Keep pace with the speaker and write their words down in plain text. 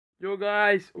Yo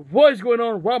guys, what is going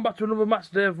on? Welcome back to another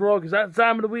Matchday vlog. It's that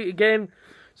time of the week again.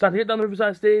 Starting to hit down the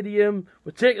Riverside Stadium.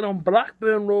 We're taking on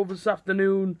Blackburn Rovers this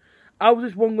afternoon. How's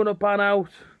this one going to pan out?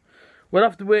 We'll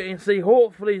have to wait and see.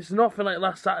 Hopefully it's nothing like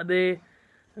last Saturday.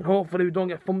 And hopefully we don't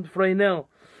get thumped 3-0.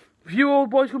 A few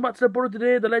old boys come back to the borough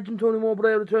today. The legend Tony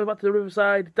Mowbray returns back to the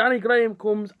Riverside. Danny Graham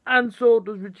comes, and so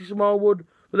does Richie Smallwood.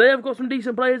 But they have got some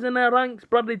decent players in their ranks.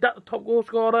 Bradley Datt, the top goal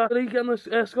scorer. Did he get on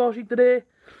the score sheet today?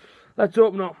 Let's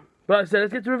hope not. But like I said,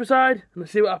 let's get to Riverside and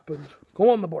let's see what happens. Come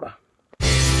on, the borough.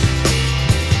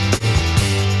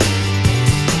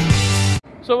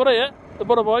 So we're here, the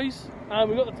borough boys, and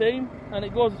we've got the team, and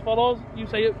it goes as follows. You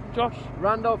say it, Josh.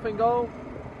 Randolph in goal,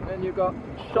 and you've got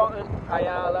Shotton,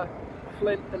 Ayala,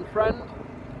 Flint and Friend.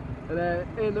 And then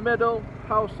in the middle,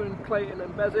 Howson, Clayton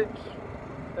and Bezic.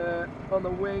 On the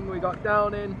wing we got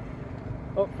Downing.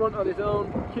 Up front on his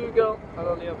own, Hugo, and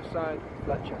on the other side,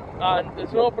 Fletcher. And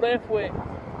there's no Braithwaite.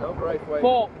 No Braithwaite.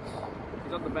 Forbes.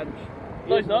 He's on the bench.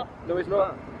 No, he's not. No, he's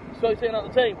not. So he's taking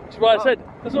out the team. Which is why I said,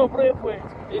 there's no Braithwaite.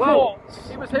 Well,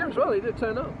 he was here as well, he did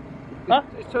turn up. Huh?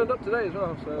 He's turned up today as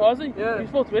well. So. Oh, has he? Yeah. You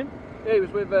spoke to him? Yeah, he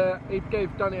was with, he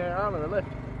gave Danny Ayala a lift.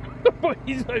 But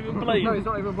he's not even playing. No, he's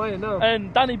not even playing, no.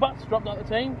 And Danny Batts dropped out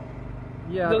the team.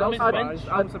 Yeah,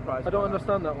 I'm surprised. I don't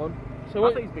understand that one. So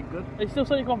I think he's been good. Are you still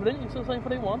saying confident? You're still saying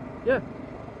 3-1? Yeah.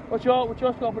 What's your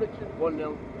score prediction?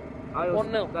 1-0.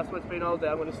 1-0. That's what it's been all day.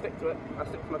 I'm going to stick to it. I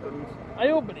stick to my guns. I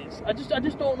hope it is. I just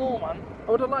don't know, man.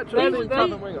 I would have liked to have seen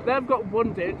Tavern Winger. They've got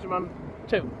one danger man.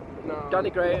 2. No. Danny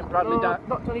Graham, Bradley Datt,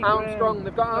 not Danny Armstrong. Graham.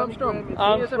 They've got Danny Armstrong.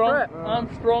 Graham He is a threat.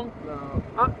 Armstrong.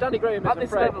 No. Danny Graham is At a this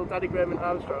threat. level, Danny Graham and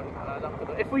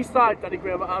Armstrong. If we side Danny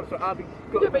Graham and Armstrong, I'll be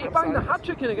good. Yeah, but he banged the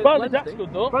hat-trick in against Bradley Wednesday. Datt's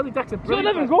good though. Bradley Datt's a So brilliant.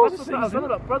 11 goals this That's what I was season.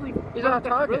 on about. Bradley. He's our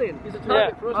target. Brilliant. He's a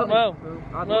target for us.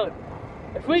 Well,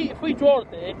 if we draw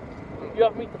today, you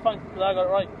have me to thank because I got it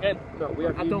right again. No, we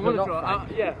have. I don't want to draw.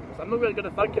 Yeah, so I'm not really going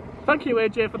to thank you. Thank you,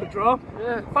 AJ, for the draw.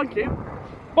 Yeah. Thank you.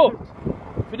 But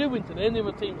if we do win today and the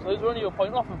other teams lose, we're only a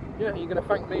point off them. Yeah, you're going to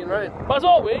thank me and Ryan. But as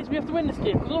always, we have to win this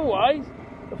game because otherwise,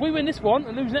 if we win this one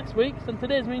and lose next week, then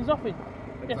today's means nothing.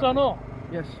 Exactly. Yes or no?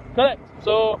 Yes. Correct.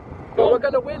 So. But we're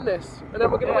going to win this, and then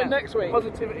we're going to win next week.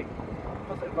 Positivity.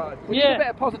 Positive vibes. We need a bit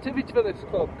of positivity for this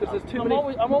club because there's too many.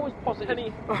 I'm always positive.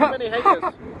 Too many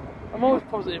haters. I'm always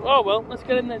positive. Oh well, let's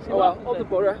get in there. Oh well, on the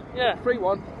borough. Yeah.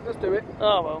 3-1. Let's do it.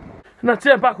 Oh well. And that's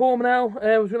it, back home now.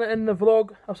 I was going to end the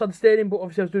vlog outside the stadium, but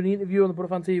obviously I was doing the interview on the Borough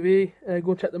Fan TV.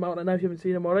 Go check them out right now if you haven't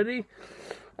seen them already.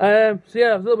 So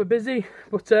yeah, I was a little bit busy,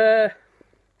 but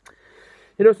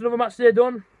you know, it's another match day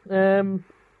done.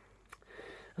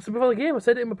 I said before the game, I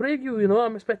said it in my preview, you know,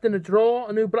 I'm expecting a draw.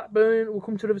 I knew Blackburn will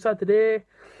come to Riverside today,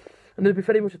 and they'll be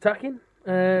very much attacking.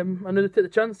 I knew they'd take the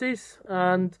chances,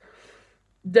 and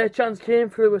their chance came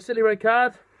through a silly red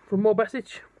card from Mo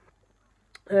Besic.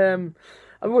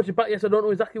 I've been watching back, yes, I don't know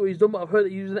exactly what he's done, but I've heard that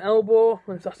he's using an elbow,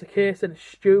 and if that's the case, then it's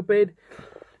stupid.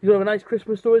 He's going to have a nice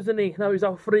Christmas though, isn't he? Now he's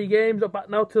out 3 games, not back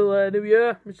now till New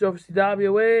Year, which is obviously Derby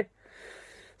away.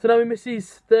 So now he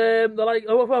misses I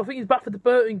think he's back for the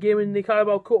Burton game in the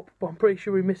Carabao Cup, but I'm pretty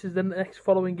sure he misses the next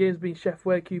following games being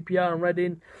Sheffield, QPR and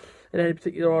Reading, in any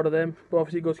particular order of them. But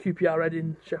obviously he goes QPR,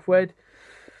 Reading, Sheffield.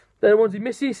 They're the ones he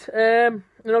misses. And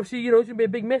obviously, you know, it's going to be a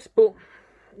big miss, but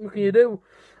what can you do?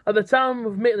 At the time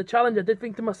of making the challenge, I did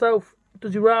think to myself,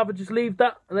 does he rather just leave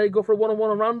that and then go for a one-on-one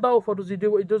on Randolph, or does he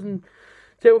do what he does and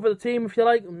take over the team, if you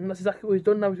like? And that's exactly what he's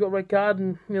done now. He's got a red card,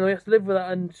 and you know he has to live with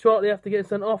that. And shortly after getting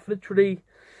sent off, literally,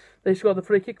 they scored the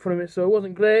free kick for him, so it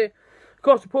wasn't great. Of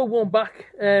course, the pulled one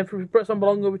back from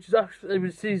ASSOMBALONga, which is actually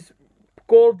his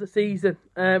goal of the season.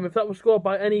 If that was scored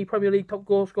by any Premier League top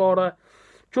goal scorer,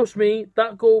 trust me,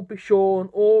 that goal will be shown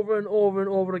over and over and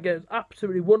over again. It's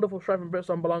absolutely wonderful strike from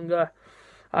ASSOMBALONga.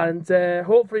 And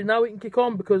hopefully now we can kick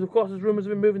on, because of course there's rumours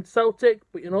of him moving to Celtic,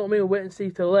 but you know what I mean, we'll wait and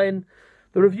see till then.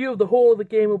 The review of the whole of the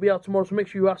game will be out tomorrow, so make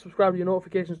sure you are subscribed, your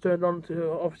notifications turned on to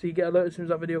obviously get alerted as soon as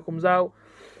that video comes out.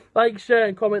 Like, share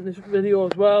and comment this video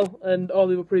as well, and all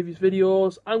the other previous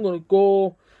videos. I'm going to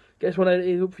go get this one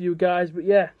edited up for you guys, but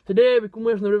yeah, today we come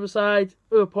away from the Riverside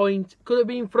with a point. Could have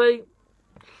been 3.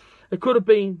 It could have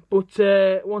been, but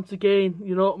once again,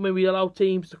 you know, maybe we allow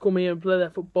teams to come here and play their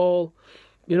football.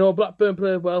 You know, Blackburn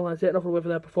played well, and I take nothing away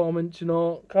from their performance. You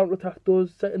know, counter-attacked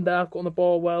us, second half, got on the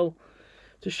ball well.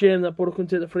 It's a shame that Borough couldn't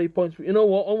take the 3 points, but you know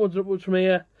what, onwards and upwards from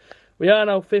here. We are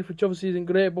now 5th, which obviously isn't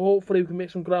great, but hopefully we can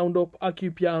make some ground up at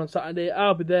QPR on Saturday.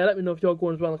 I'll be there. Let me know if you're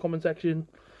going as well in the comment section.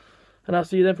 And I'll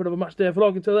see you then for another match day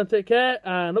vlog. Until then, take care,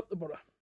 and up the Borough.